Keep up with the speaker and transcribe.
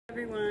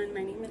Everyone,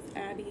 my name is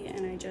Abby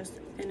and I just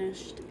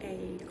finished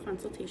a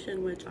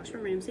consultation with Joshua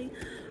Ramsey.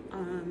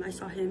 I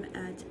saw him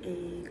at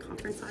a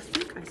conference last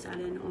week. I sat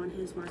in on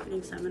his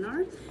marketing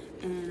seminar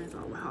and I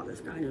thought, wow, this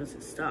guy knows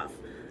his stuff.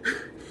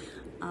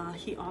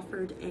 He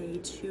offered a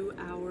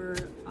 2-hour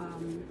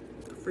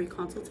free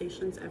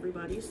consultations to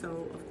everybody,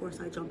 so of course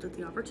I jumped at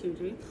the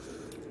opportunity.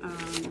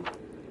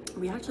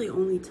 We actually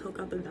only took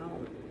up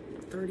about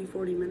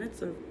 30-40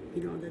 minutes of the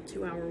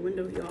 2-hour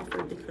window he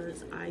offered,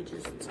 because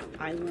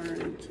I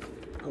learned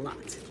a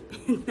lot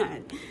in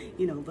that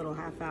little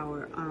half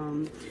hour.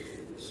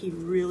 He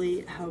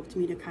really helped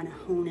me to kind of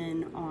hone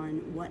in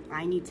on what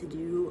I need to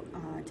do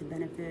to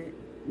benefit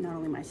not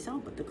only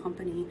myself but the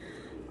company.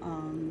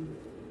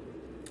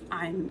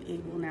 I'm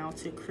able now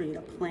to create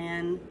a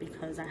plan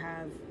because I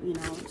have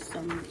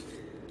some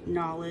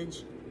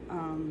knowledge,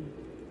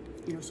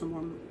 some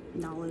more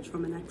knowledge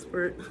from an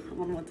expert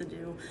on what to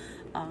do.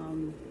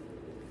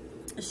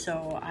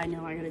 So I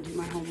know I gotta do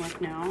my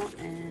homework now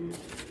and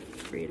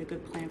create a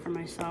good plan for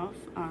myself.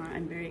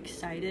 I'm very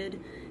excited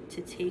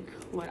to take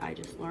what I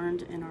just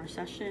learned in our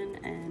session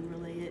and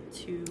relay it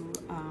to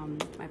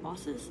my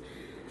bosses.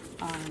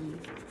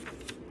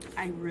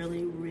 I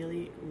really,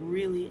 really,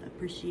 really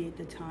appreciate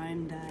the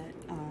time that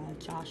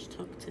Josh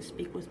took to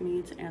speak with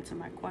me, to answer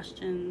my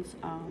questions.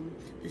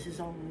 This is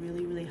all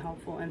really, really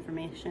helpful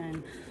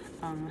information.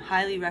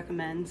 Highly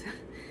recommend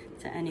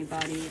to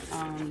anybody.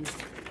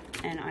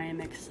 And I am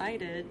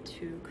excited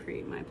to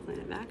create my plan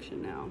of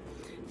action now.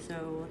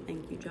 So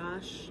thank you,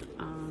 Josh,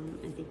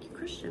 and thank you,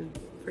 Christian,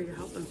 for your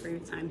help and for your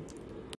time.